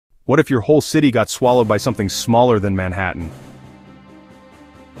What if your whole city got swallowed by something smaller than Manhattan?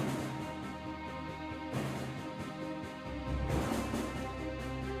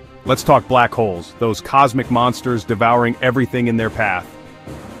 Let's talk black holes, those cosmic monsters devouring everything in their path.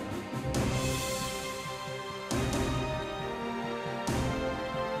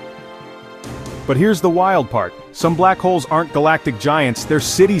 But here's the wild part. Some black holes aren't galactic giants, they're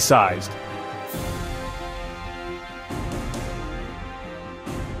city-sized.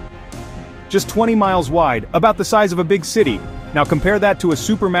 Just 20 miles wide, about the size of a big city. Now compare that to a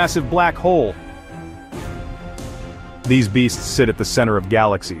supermassive black hole. These beasts sit at the center of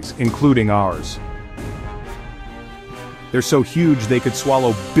galaxies, including ours. They're so huge they could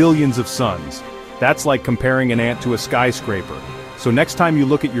swallow billions of suns. That's like comparing an ant to a skyscraper. So next time you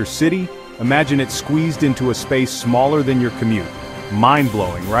look at your city, imagine it squeezed into a space smaller than your commute.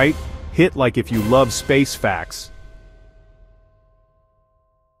 Mind-blowing, right? Hit like if you love space facts.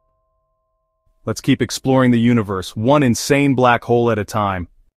 Let's keep exploring the universe, one insane black hole at a time.